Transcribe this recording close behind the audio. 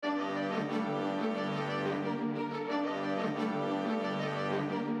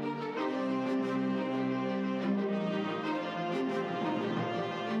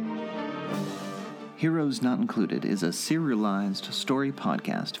Heroes Not Included is a serialized story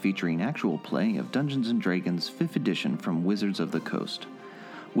podcast featuring actual play of Dungeons & Dragons 5th edition from Wizards of the Coast.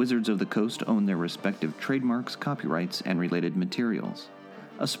 Wizards of the Coast own their respective trademarks, copyrights, and related materials.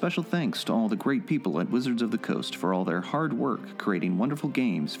 A special thanks to all the great people at Wizards of the Coast for all their hard work creating wonderful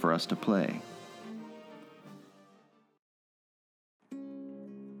games for us to play.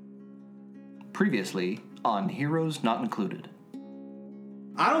 Previously on Heroes Not Included.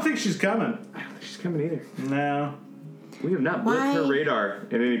 I don't think she's coming. I don't think she's coming either. No. We have not blipped her radar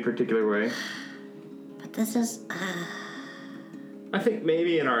in any particular way. But this is... I think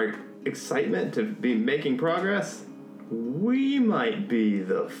maybe in our excitement to be making progress, we might be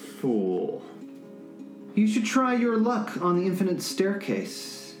the fool. You should try your luck on the Infinite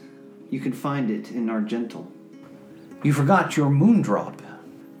Staircase. You can find it in Argental. You forgot your Moondrop.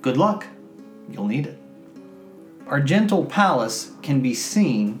 Good luck. You'll need it. Argental Palace can be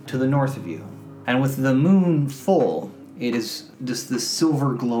seen to the north of you, and with the moon full, it is just this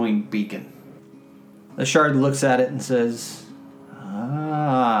silver glowing beacon. The shard looks at it and says,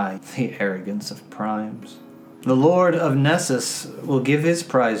 "Ah, the arrogance of primes. The Lord of Nessus will give his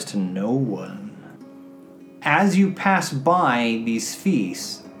prize to no one." As you pass by these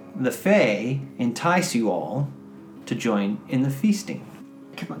feasts, the Fae entice you all to join in the feasting.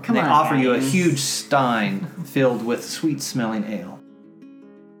 Come They on, offer you a guys. huge stein filled with sweet-smelling ale.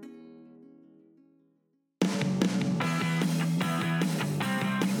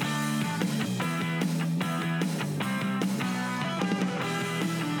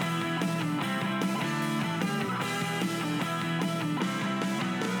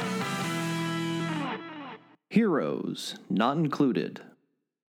 Heroes Not Included.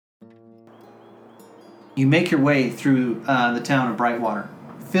 You make your way through the town of Brightwater,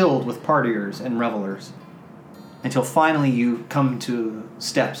 filled with partiers and revelers, until finally you come to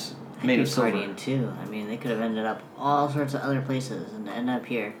steps made of silver. Partying too. I mean, they could have ended up all sorts of other places and to end up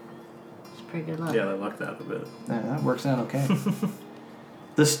here. It's pretty good luck. Yeah, they lucked out a bit. Yeah, that works out okay.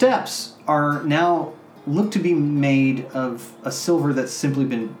 The steps are now look to be made of a silver that's simply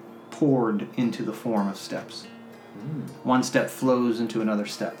been poured into the form of steps. One step flows into another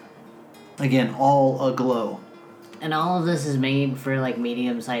step. Again, all aglow. And all of this is made for, like,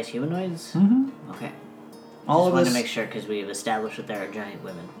 medium-sized humanoids? Mm-hmm. Okay. All Just of wanted this, to make sure, because we've established that there are giant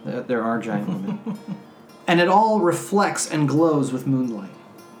women. There are giant women. And it all reflects and glows with moonlight.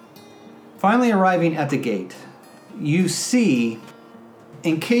 Finally arriving at the gate, you see,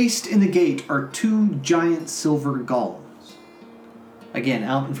 encased in the gate are two giant silver golems. Again,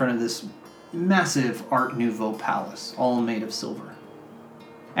 out in front of this massive Art Nouveau palace, all made of silver.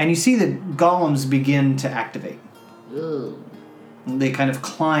 And you see the golems begin to activate. Ooh. They kind of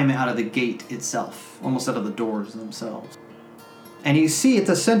climb out of the gate itself, almost out of the doors themselves. And you see at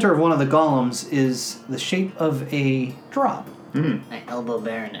the center of one of the golems is the shape of a drop. I elbow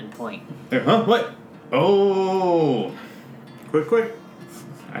Baron and point. Huh? What? Oh! Quick.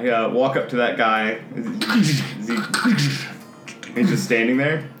 I walk up to that guy. He's just standing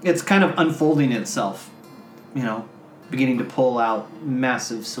there? It's kind of unfolding itself, beginning to pull out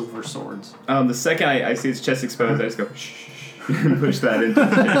massive silver swords. The second I see his chest exposed, I just go, shh, and push that into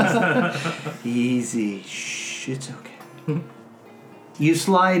his chest. Easy. Shh, it's okay. You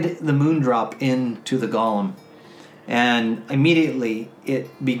slide the Moondrop into the golem, and immediately it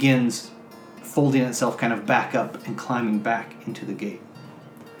begins folding itself kind of back up and climbing back into the gate.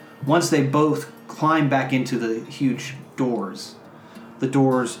 Once they both climb back into the huge doors, the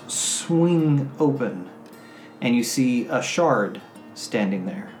doors swing open, and you see a shard standing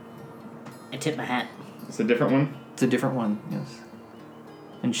there. I tip my hat. It's a different one? It's a different one, yes.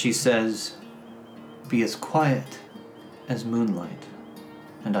 And she says, "Be as quiet as moonlight,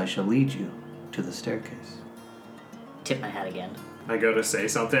 and I shall lead you to the staircase." Tip my hat again. I go to say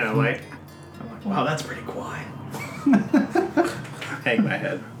something, I'm like, wow, that's pretty quiet. Hang my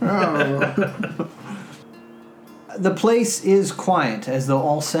head. The place is quiet, as though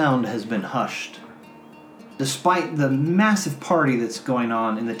all sound has been hushed. Despite the massive party that's going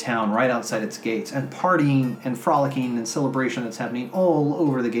on in the town right outside its gates, and partying and frolicking and celebration that's happening all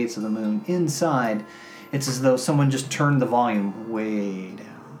over the gates of the moon, inside, it's as though someone just turned the volume way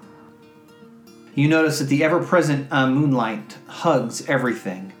down. You notice that the ever-present moonlight hugs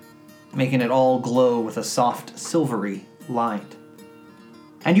everything, making it all glow with a soft, silvery light.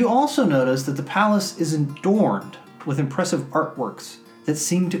 And you also notice that the palace is adorned with impressive artworks that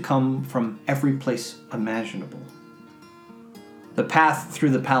seem to come from every place imaginable. The path through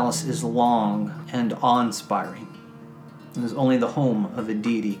the palace is long and awe-inspiring, as only the home of a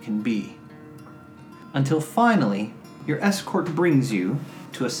deity can be. Until finally, your escort brings you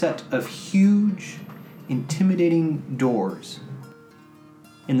to a set of huge intimidating doors,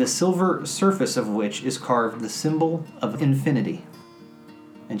 in the silver surface of which is carved the symbol of infinity.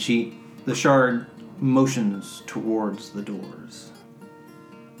 And the shard motions towards the doors.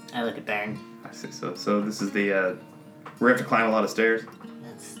 I look at Baron. I see. So this is the. We're gonna have to climb a lot of stairs.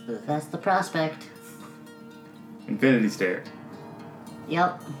 That's the prospect. Infinity stairs.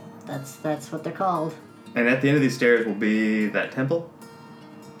 Yep, that's what they're called. And at the end of these stairs will be that temple.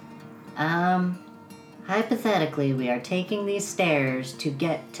 Hypothetically, we are taking these stairs to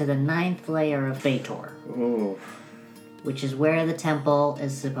get to the 9th layer of Baator, Oh. which is where the temple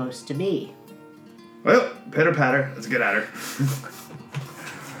is supposed to be. Well, pitter patter. Let's get at her.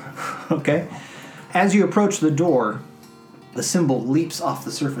 Okay. As you approach the door, the symbol leaps off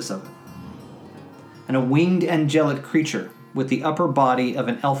the surface of it. And a winged angelic creature with the upper body of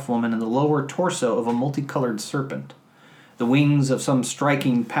an elf woman and the lower torso of a multicolored serpent, the wings of some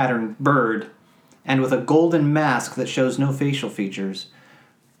striking patterned bird, and with a golden mask that shows no facial features,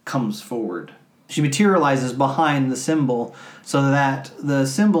 comes forward. She materializes behind the symbol so that the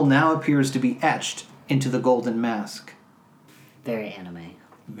symbol now appears to be etched into the golden mask. Very anime.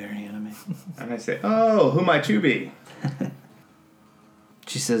 Very anime. And I say, "Oh, who might you be?"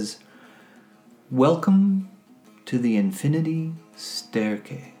 She says, "Welcome to the Infinity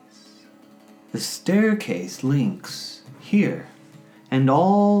Staircase. The staircase links here and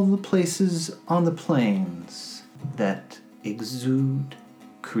all the places on the planes that exude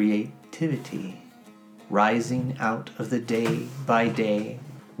creativity, rising out of the day-by-day,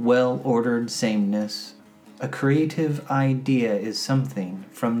 well-ordered sameness. A creative idea is something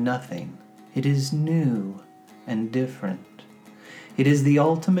from nothing. It is new and different. It is the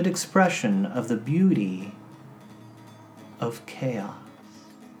ultimate expression of the beauty of chaos."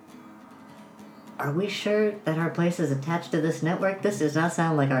 Are we sure that our place is attached to this network? This does not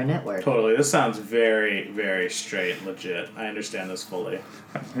sound like our network. Totally. This sounds very, very straight and legit. I understand this fully.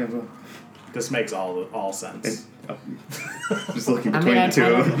 This makes all sense. Just looking I between mean, the two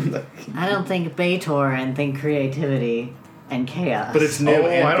of them. I don't think Baator and think creativity and chaos. But it's new. Oh,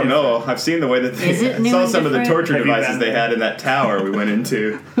 and I don't know. I've seen the way that Is it I new saw and some of the different? torture Have you devices been they there? had in that tower we went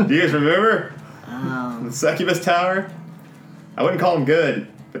into. Do you guys remember? The Succubus Tower? I wouldn't call them good,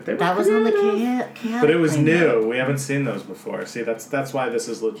 but they were That was on the good. chaotic. But it was plane, new. though. We haven't seen those before. See, that's why this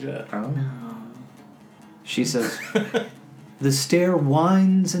is legit. Oh. She says, "The stair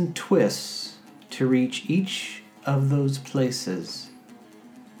winds and twists to reach each of those places.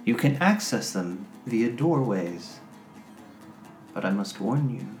 You can access them via doorways. But I must warn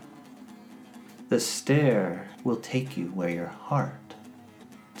you, the stair will take you where your heart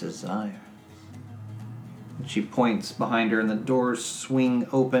desires." And she points behind her and the doors swing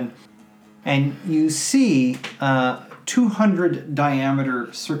open. And you see a 200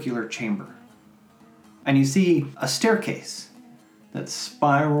 diameter circular chamber. And you see a staircase that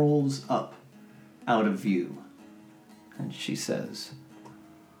spirals up out of view. And she says,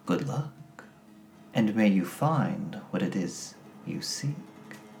 "Good luck, and may you find what it is you seek."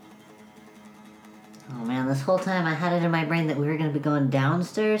 Oh man, this whole time I had it in my brain that we were going to be going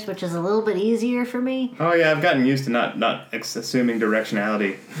downstairs, which is a little bit easier for me. Oh yeah, I've gotten used to not assuming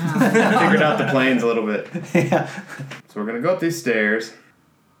directionality. I figured out the planes a little bit. Yeah. So we're gonna go up these stairs.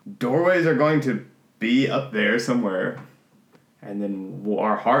 Doorways are going to be up there somewhere, and then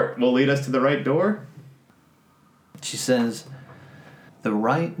our heart will lead us to the right door. She says, "The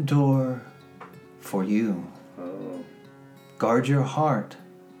right door for you. Oh. Guard your heart.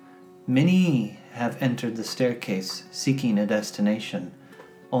 Many have entered the staircase seeking a destination,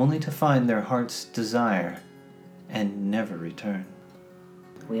 only to find their heart's desire and never return."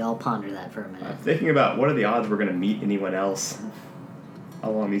 We all ponder that for a minute. I'm thinking about what are the odds we're gonna meet anyone else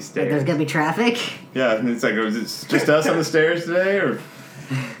along these Like, stairs. there's going to be traffic? Yeah, and it's like, is it just us on the stairs today, or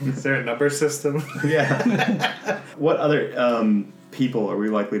Is there a number system? yeah? What other people are we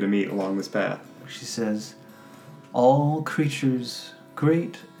likely to meet along this path? She says, "All creatures,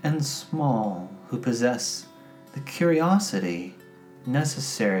 great and small, who possess the curiosity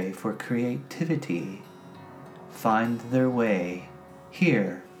necessary for creativity, find their way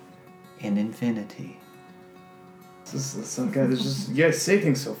here in infinity." This is some guy. There's just you guys say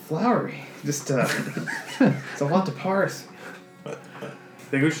things so flowery. Just it's a lot to parse.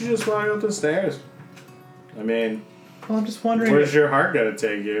 Think we should just walk up the stairs. I mean, Well, I'm just wondering. where's your heart gonna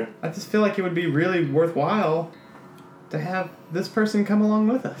take you? I just feel like it would be really worthwhile to have this person come along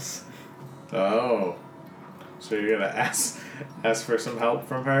with us. Oh, so you're gonna ask for some help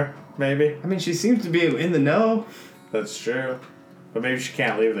from her? Maybe I mean, she seems to be in the know. that's true, but maybe she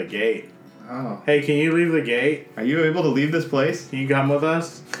can't leave the gate. Oh. Hey, can you leave the gate? Are you able to leave this place? Can you come with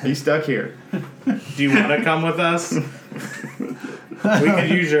us? Are you stuck here? Do you want to come with us? We could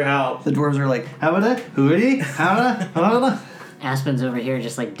use your help. The dwarves are like, how about that? Hoodie? How about that? Aspen's over here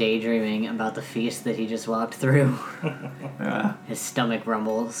just like daydreaming about the feast that he just walked through. His stomach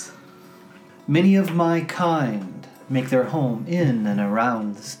rumbles. Many of my kind make their home in and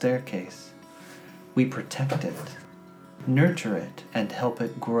around the staircase. We protect it, nurture it, and help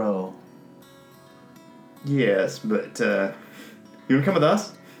it grow. Yes, but, you wanna come with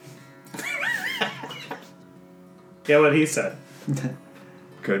us? Yeah, what he said.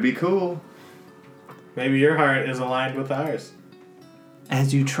 Could be cool. Maybe your heart is aligned with ours.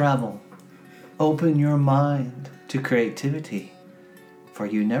 As you travel, open your mind to creativity, for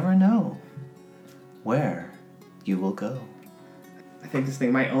you never know where you will go. I think this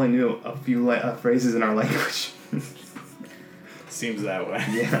thing might only know a few phrases in our language. Seems that way.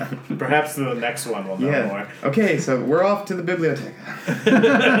 Yeah. Perhaps the next one will know more. Okay, so we're off to the biblioteca.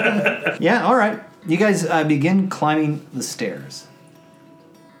 Yeah, all right. You guys begin climbing the stairs.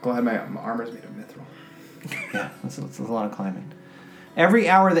 Glad my armor's made of mithril. Yeah, that's a lot of climbing. Every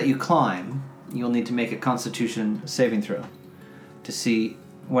hour that you climb, you'll need to make a Constitution saving throw to see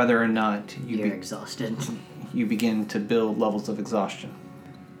whether or not You're exhausted. you begin to build levels of exhaustion.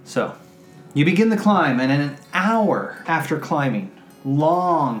 So, you begin the climb, and in an hour after climbing,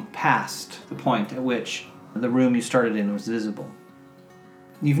 long past the point at which the room you started in was visible,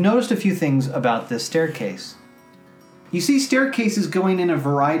 you've noticed a few things about this staircase. You see staircases going in a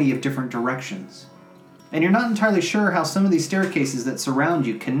variety of different directions, and you're not entirely sure how some of these staircases that surround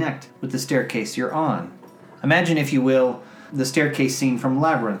you connect with the staircase you're on. Imagine, if you will, the staircase scene from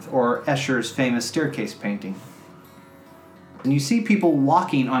Labyrinth, or Escher's famous staircase painting. And you see people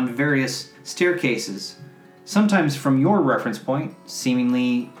walking on various staircases, sometimes from your reference point,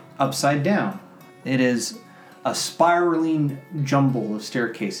 seemingly upside down. It is a spiraling jumble of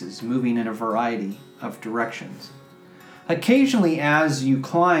staircases moving in a variety of directions. Occasionally, as you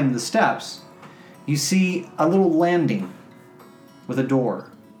climb the steps, you see a little landing with a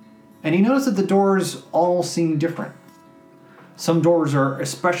door. And you notice that the doors all seem different. Some doors are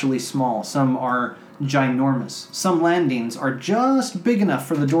especially small, some are ginormous. Some landings are just big enough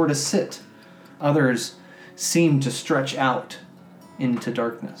for the door to sit. Others seem to stretch out into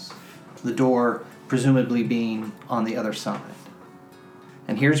darkness. The door presumably being on the other side.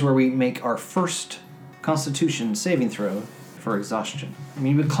 And here's where we make our first Constitution saving throw for exhaustion. I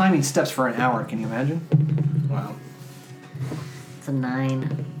mean, you've been climbing steps for an hour, can you imagine? Wow. It's a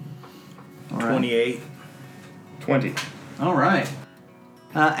 9. All right. 28. 20. All right.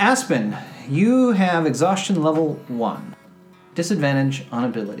 Aspen, you have exhaustion level 1. Disadvantage on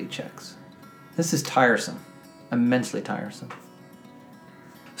ability checks. This is tiresome. Immensely tiresome.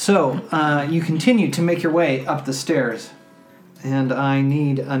 So, you continue to make your way up the stairs. And I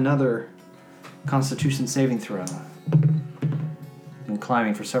need another Constitution saving throw. Been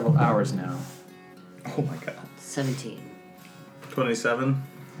climbing for several hours now. Oh my god. 17. 27.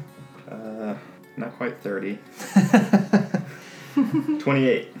 Not quite 30.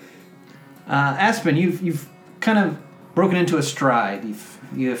 28. Aspen, you've kind of broken into a stride.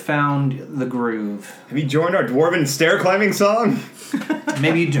 You've found the groove. Have you joined our dwarven stair climbing song?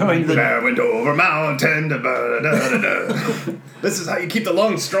 Maybe you joined the... I went over mountain. Da, da, da, da, da. This is how you keep the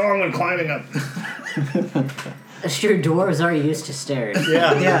lungs strong when climbing up. Sure, dwarves are used to stairs.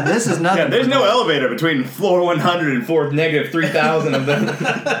 Yeah. Yeah, this is nothing. Yeah, there's no elevator between floor 100 and floor negative 3,000 of them.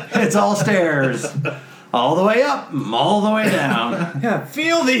 It's all stairs. All the way up, all the way down. Yeah,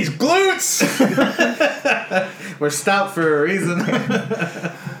 feel these glutes! We're stout for a reason.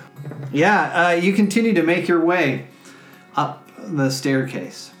 Yeah, you continue to make your way up the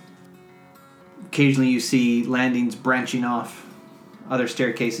staircase. Occasionally you see landings branching off, other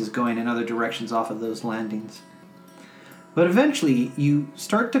staircases going in other directions off of those landings. But eventually you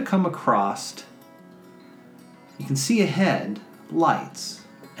start to come across, you can see ahead, lights,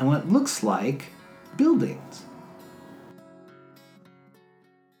 and what looks like buildings.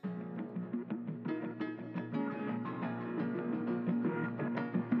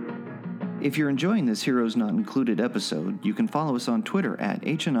 If you're enjoying this Heroes Not Included episode, you can follow us on Twitter at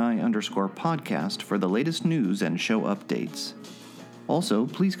HNI_podcast for the latest news and show updates. Also,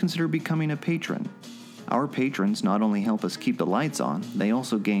 please consider becoming a patron. Our patrons not only help us keep the lights on, they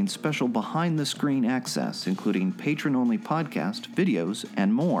also gain special behind-the-screen access, including patron-only podcast, videos,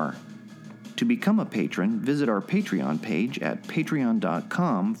 and more. To become a patron, visit our Patreon page at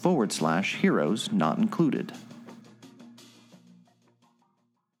patreon.com/heroes not included.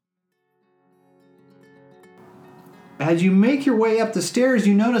 As you make your way up the stairs,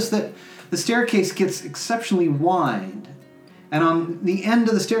 you notice that the staircase gets exceptionally wide. And on the end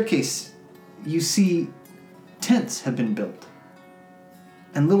of the staircase you see tents have been built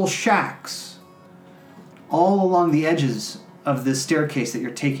and little shacks all along the edges of this staircase that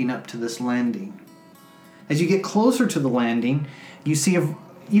you're taking up to this landing. As you get closer to the landing, you see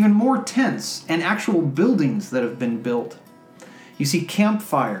even more tents and actual buildings that have been built. You see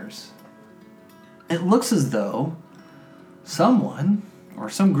campfires. It looks as though someone or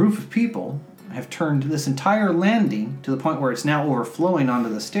some group of people have turned this entire landing, to the point where it's now overflowing onto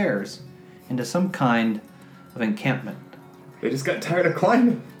the stairs, into some kind of encampment. They just got tired of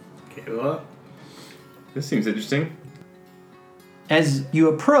climbing. Gave up. This seems interesting. As you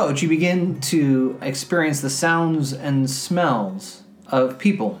approach, you begin to experience the sounds and smells of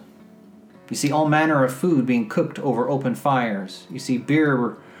people. You see all manner of food being cooked over open fires. You see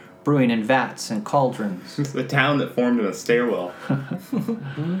beer brewing in vats and cauldrons. It's the town that formed in a stairwell.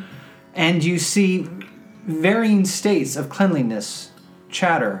 And you see varying states of cleanliness,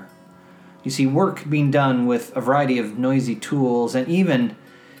 chatter. You see work being done with a variety of noisy tools, and even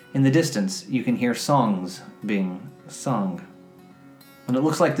in the distance, you can hear songs being sung. And it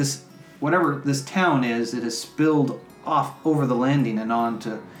looks like this, whatever this town is, it has spilled off over the landing and on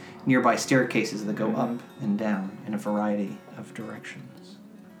to nearby staircases that go up and down in a variety of directions.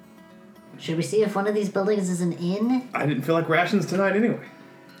 Should we see if one of these buildings is an inn? I didn't feel like rations tonight anyway.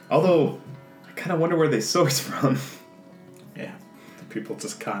 Although, I kind of wonder where they source from. Yeah. The people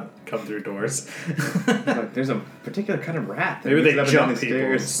just can't come through doors. Like, there's a particular kind of rat. That Maybe they moves up and down jump the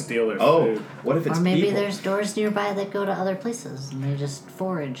people and stairs. steal their Oh, food. what if it's Or maybe people? there's doors nearby that go to other places, and they just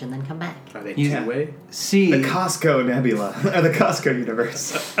forage and then come back. Are they Yeah. two-way? See, The Costco Nebula, or the Costco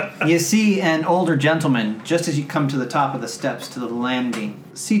universe. you see an older gentleman, just as you come to the top of the steps to the landing,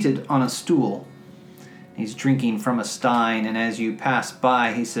 seated on a stool. He's drinking from a stein, and as you pass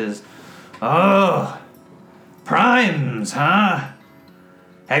by, he says, "Oh, Primes, huh?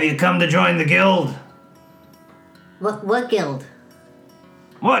 Have you come to join the guild?" What guild?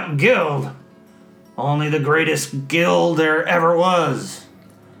 "What guild? Only the greatest guild there ever was.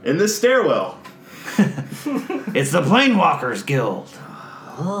 In the stairwell. It's the Planewalkers Guild."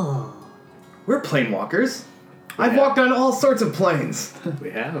 Oh. We're planewalkers. I've walked on all sorts of planes.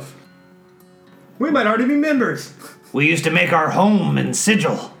 We have. We might already be members. "We used to make our home in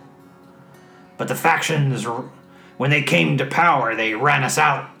Sigil. But the factions, when they came to power, they ran us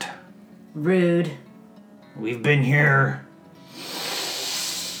out. Rude. We've been here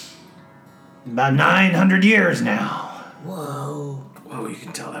about 900 years now." Whoa. Whoa, you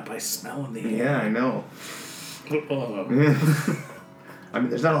can tell that by smelling the Yeah, I know. air. I mean,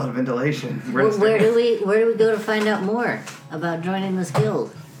 there's not a lot of ventilation. Where do we go to find out more about joining this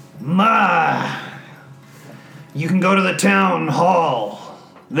guild? You can go to the town hall.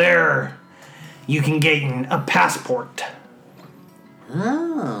 There, you can gain a passport.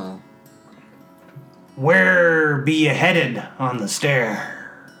 Oh. Where be you headed on the stair?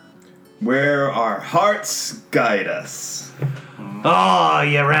 Where our hearts guide us. Oh,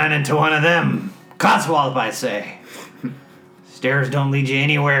 you ran into one of them. Cotswold, I say. Stairs don't lead you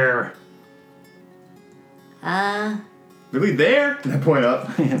anywhere. Really there? I point up.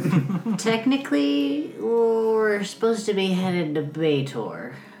 Technically, we're supposed to be headed to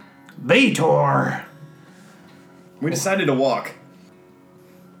Baator. Baator. We decided to walk.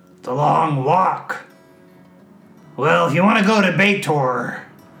 It's a long walk. Well, if you want to go to Baator,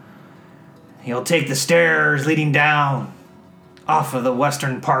 you'll take the stairs leading down off of the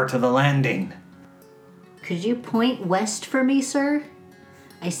western part of the landing. Could you point west for me, sir?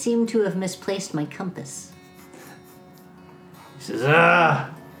 I seem to have misplaced my compass. He says,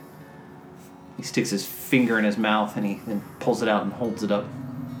 He sticks his finger in his mouth and he then pulls it out and holds it up.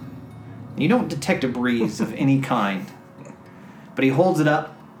 And you don't detect a breeze of any kind. But he holds it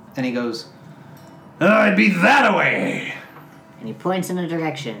up and he goes, "It'd be that-a-way." And he points in a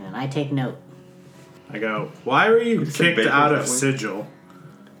direction, and I take note. I go, why were you just said kicked bacon out of that way. Sigil?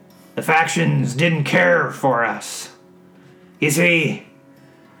 The factions didn't care for us. You see,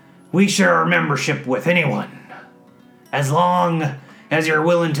 we share our membership with anyone. As long as you're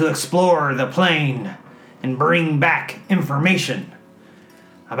willing to explore the plane and bring back information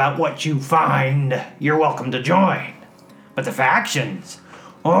about what you find, you're welcome to join. But the factions,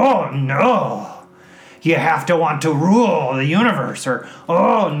 oh no. You have to want to rule the universe, or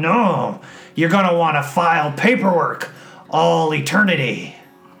oh no, you're gonna want to file paperwork all eternity.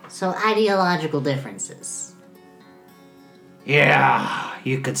 So ideological differences. Yeah,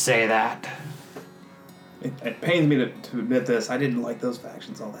 you could say that. It pains me to admit this. I didn't like those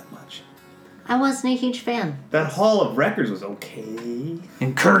factions all that much. I wasn't a huge fan. That Hall of Records was okay.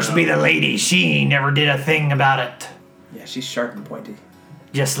 And cursed be the lady, she never did a thing about it. Yeah, she's sharp and pointy.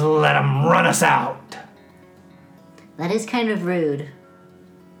 Just let them run us out. That is kind of rude.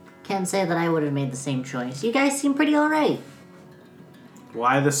 Can't say that I would have made the same choice. You guys seem pretty alright.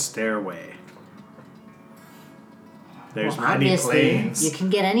 Why the stairway? There's Well, many obviously, planes. you can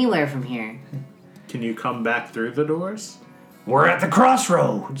get anywhere from here. Can you come back through the doors? We're at the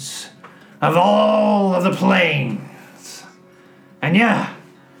crossroads of all of the planes. And yeah,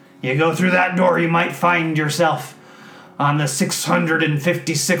 you go through that door, you might find yourself on the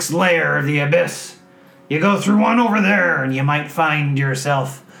 656th layer of the abyss. You go through one over there, and you might find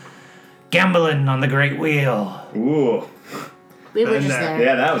yourself gambling on the Great Wheel. Ooh. We were Been just there. there.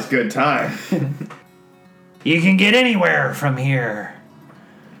 Yeah, that was good time. You can get anywhere from here.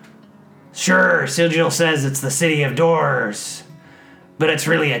 Sure, Sigil says it's the City of Doors, but it's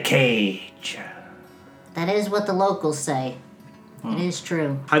really a cage. That is what the locals say. It is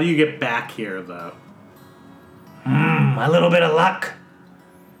true. How do you get back here, though? A little bit of luck,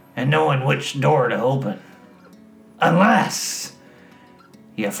 and knowing which door to open. Unless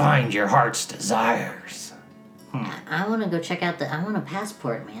you find your heart's desires. I want to go check out I want a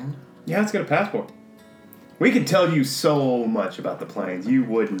passport, man. Yeah, let's get a passport. We could tell you so much about the planes. You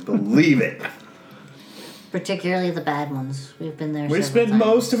wouldn't believe it. Particularly the bad ones. We've been there We several spend times.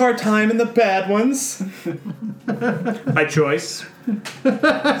 most of our time in the bad ones. By choice.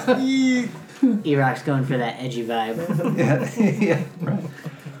 E-Rock's going for that edgy vibe. Yeah, right.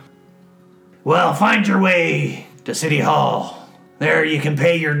 Well, find your way to City Hall. There you can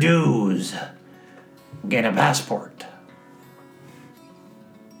pay your dues. Get a passport.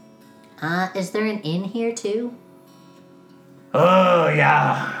 Is there an inn here too? Oh,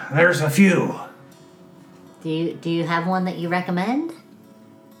 yeah, there's a few. Do you have one that you recommend?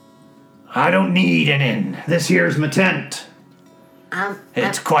 I don't need an inn. This here's my tent.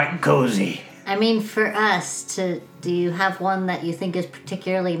 It's I quite cozy. mean, for us do you have one that you think is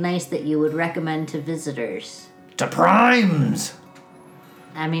particularly nice that you would recommend to visitors? To Primes.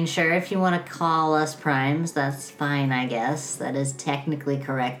 I mean, sure, if you want to call us primes, that's fine, I guess. That is technically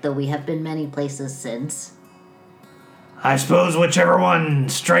correct, though we have been many places since. I suppose whichever one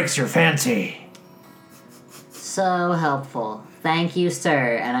strikes your fancy. So helpful. Thank you,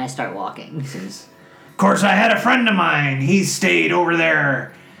 sir. And I start walking. Of course, I had a friend of mine. He stayed over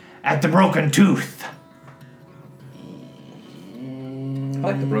there at the Broken Tooth. I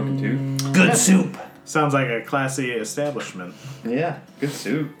like the broken tooth. Good soup. Sounds like a classy establishment. Yeah, good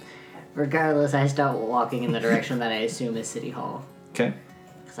soup. Regardless, I start walking in the direction that I assume is City Hall. Okay.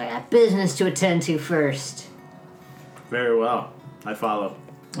 Because I got business to attend to first. Very well. I follow.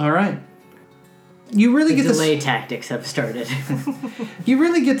 All right. You really The get delay tactics have started. You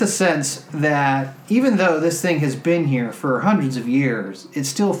really get the sense that even though this thing has been here for hundreds of years, it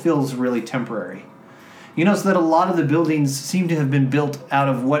still feels really temporary. You notice that a lot of the buildings seem to have been built out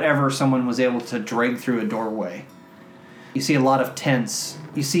of whatever someone was able to drag through a doorway. You see a lot of tents.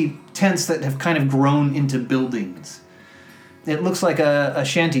 You see tents that have kind of grown into buildings. It looks like a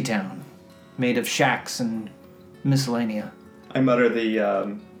shanty town made of shacks and miscellanea. I mutter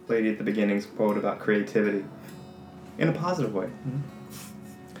the lady at the beginning's quote about creativity in a positive way.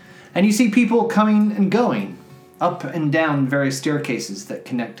 And you see people coming and going up and down various staircases that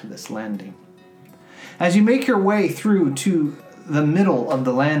connect to this landing. As you make your way through to the middle of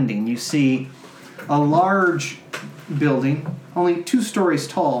the landing, you see a large building, only 2 stories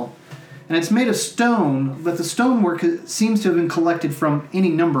tall, and it's made of stone, but the stonework seems to have been collected from any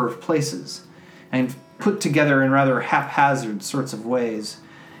number of places and put together in rather haphazard sorts of ways.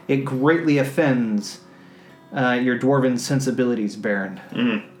 It greatly offends your dwarven sensibilities,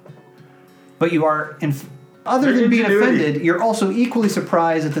 Baron. But you are, other than being ingenuity. offended, you're also equally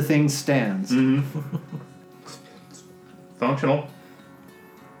surprised that the thing stands. Functional.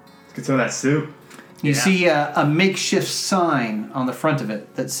 Let's get some of that soup. You see a makeshift sign on the front of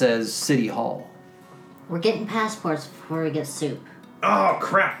it that says City Hall. We're getting passports before we get soup. Oh,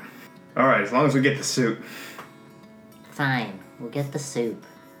 crap. All right, as long as we get the soup. Fine, we'll get the soup.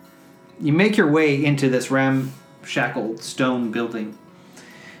 You make your way into this ramshackle stone building.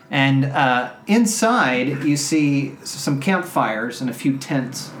 And inside, you see some campfires and a few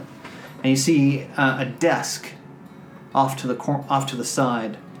tents. And you see a desk off to the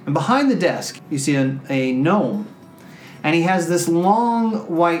side. And behind the desk, you see a gnome. And he has this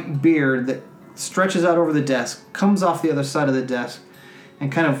long white beard that stretches out over the desk, comes off the other side of the desk,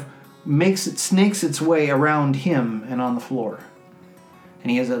 and kind of snakes its way around him and on the floor. And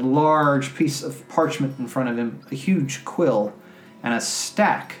he has a large piece of parchment in front of him, a huge quill, and a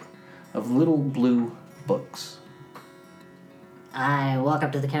stack of little blue books. I walk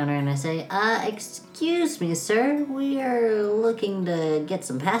up to the counter and I say, excuse me, sir. We are looking to get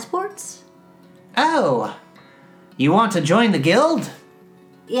some passports. Oh, you want to join the guild?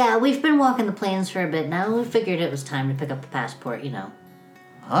 Yeah, we've been walking the plains for a bit now. We figured it was time to pick up a passport, you know.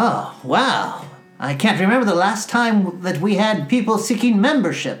 Oh, wow. I can't remember the last time that we had people seeking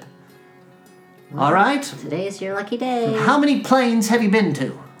membership. All right. Today's your lucky day. How many planes have you been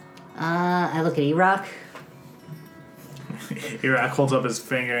to? I look at E-Rock. Iraq holds up his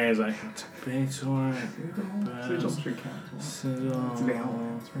finger and he's like, Baitor,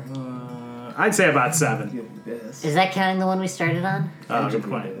 I'd say about 7. Is that counting the one we started on? Good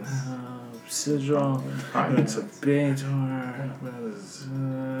point. Sigil. It's a Baitor.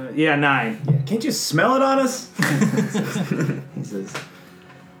 Yeah, 9. Yeah, can't you smell it on us? He says,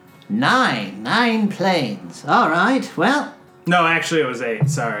 9 planes. All right, well, No, actually it was 8.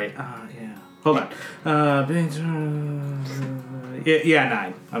 Sorry. Yeah. Hold on. Yeah,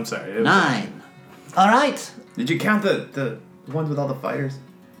 9. I'm sorry. It was 9. All right. Did you count the ones with all the fighters?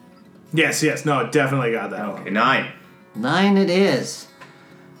 Yes. No, definitely got that. Okay, 9. 9 it is.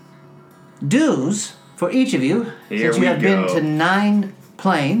 Dues for each of you, Here since you we have been go. to 9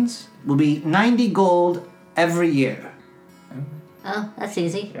 planes, will be 90 gold every year. Oh, that's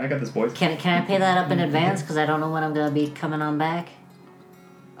easy. Yeah, I got this, boys. Can I pay that up in advance? Because I don't know when I'm going to be coming on back.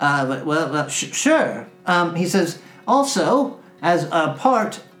 Sure. He says, also, as a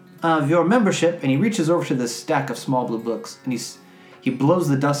part of your membership, and he reaches over to this stack of small blue books, and he blows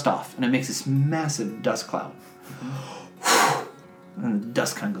the dust off, and it makes this massive dust cloud. And the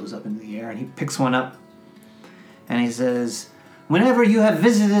dust kind of goes up into the air, and he picks one up, and he says, whenever you have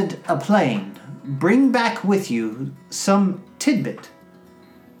visited a plane, bring back with you some tidbit,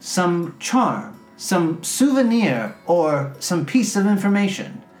 some charm, some souvenir, or some piece of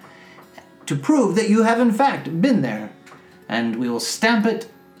information to prove that you have in fact been there, and we will stamp it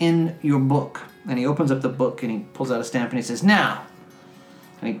in your book. And he opens up the book and he pulls out a stamp and he says, now.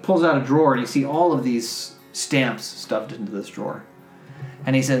 And he pulls out a drawer and you see all of these stamps stuffed into this drawer.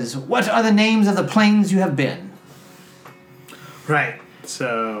 And he says, what are the names of the planes you have been? Right.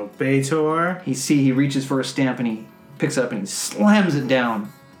 So, Baitor. He reaches for a stamp and he picks it up and he slams it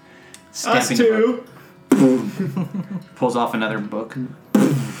down. Us stamping the too. book. Pulls off another book.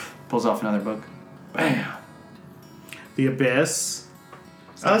 Pulls off another book. Bam. The Abyss.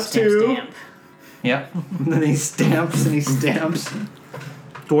 Us Stamp, too. stamp. Yep. And then he stamps and he stamps.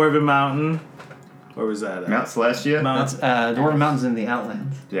 Dwarven Mountain. Where was that at? Mount Celestia. That's Dwarven Mountain's in the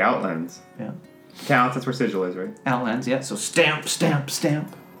Outlands. The Outlands. Yeah. Counts, that's where Sigil is, right? Outlands, yeah. So stamp, stamp,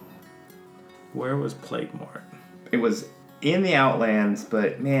 stamp. Where was Plaguemort? It was in the Outlands,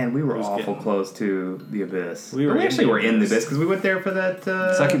 but man, we were was awful getting- close to the Abyss. We were But in actually the were in the Abyss. Abyss because we went there for that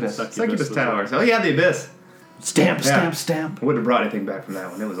Succubus. Succubus was Tower. it. So, oh yeah, the Abyss. Stamp, Yeah. stamp, stamp. I wouldn't have brought anything back from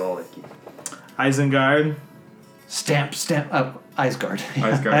that one. It was all icky. Isengard. Stamp, stamp. Isengard.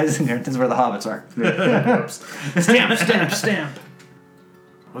 Isengard. Isengard. That's where the hobbits are. Oops. Stamp, stamp, stamp.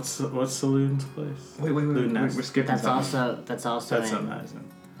 What's Saloon's place? Wait, Ludeness. we're skipping That's something. also That's in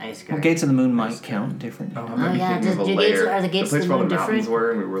amazing. Ice Well, Guard. Gates of the Moon might count different. Oh, I Oh, might be yeah, thinking of a do gates- layer. are the gates place of the where all moon the mountains different?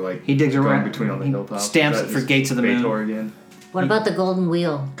 were, and we were like He digs going around. between all the He hilltops. stamps That it for is Gates of the Moon. Baitor again. What about the Golden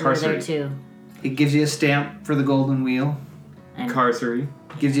Wheel? We were there Carcery. too. It gives you a stamp for the Golden Wheel. And Carcery.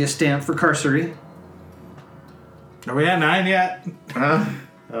 Gives you a stamp for Carcery. Are we at 9 yet? Oh.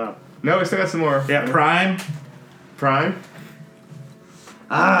 No, we still got some more. Yeah, Prime. Prime.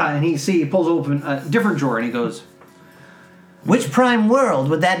 And he pulls open a different drawer and he goes, which prime world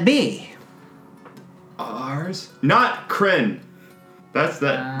would that be? Ours. Not Kryn. That's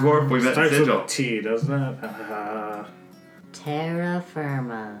that dwarf we met in Starts with Sigil. a T, doesn't it? Terra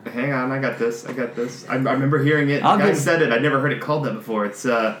Firma. Hang on, I got this. I remember hearing it. I'll The guy give- said it. I'd never heard it called that before. It's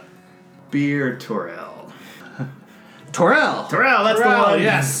Beer Torel. Torel. Torel, that's Well, the one.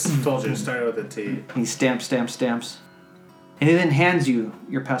 yes. Told you, it started with a T. He stamps, stamps, stamps. And he then hands you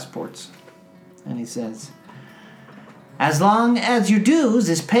your passports. And he says, as long as your dues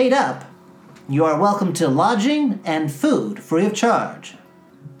is paid up, you are welcome to lodging and food free of charge.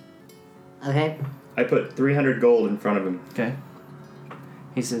 Okay. I put 300 gold in front of him. Okay.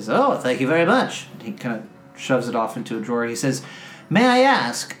 He says, oh, thank you very much. He kind of shoves it off into a drawer. He says, may I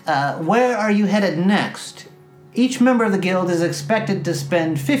ask, where are you headed next? Each member of the guild is expected to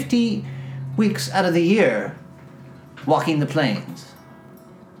spend 50 weeks out of the year walking the plains.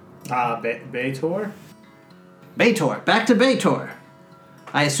 Baitor? Baitor. Back to Baitor.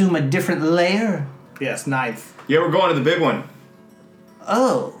 I assume a different layer? Yes, 9th. Yeah, we're going to the big one.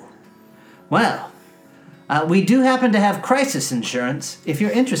 Oh. Well, we do happen to have crisis insurance, if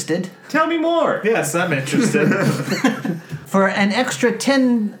you're interested. Tell me more. Yes, I'm interested. For an extra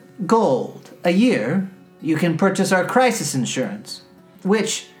 10 gold a year, you can purchase our crisis insurance,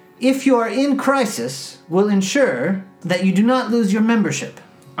 which, if you are in crisis, will ensure that you do not lose your membership.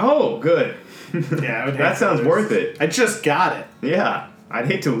 Oh, good. Yeah, I would hate That to sounds lose. worth it. I just got it. Yeah, I'd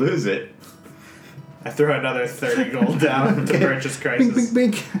hate to lose it. I throw another 30 gold down to purchase Crisis. Bink,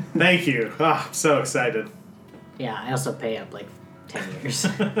 bink, bink. Thank you. Oh, I'm so excited. Yeah, I also pay up like 10 years.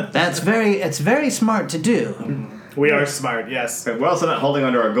 It's very smart to do. We are smart, yes. But we're also not holding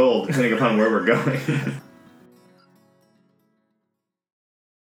onto our gold, depending upon where we're going.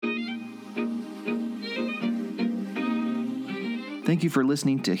 Thank you for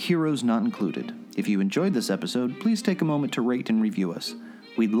listening to Heroes Not Included. If you enjoyed this episode, please take a moment to rate and review us.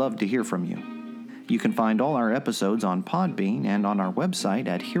 We'd love to hear from you. You can find all our episodes on Podbean and on our website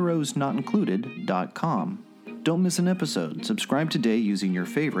at heroesnotincluded.com. Don't miss an episode. Subscribe today using your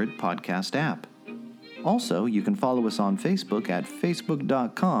favorite podcast app. Also, you can follow us on Facebook at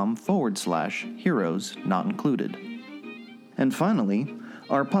facebook.com/Heroes Not Included. And finally,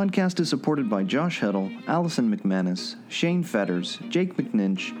 our podcast is supported by Josh Heddle, Allison McManus, Shane Fetters, Jake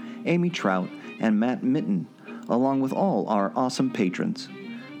McNinch, Amy Trout, and Matt Mitten, along with all our awesome patrons.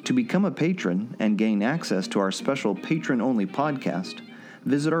 To become a patron and gain access to our special patron-only podcast,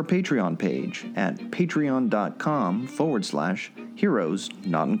 visit our Patreon page at patreon.com/Heroes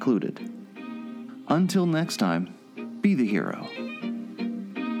Not Included. Until next time, be the hero.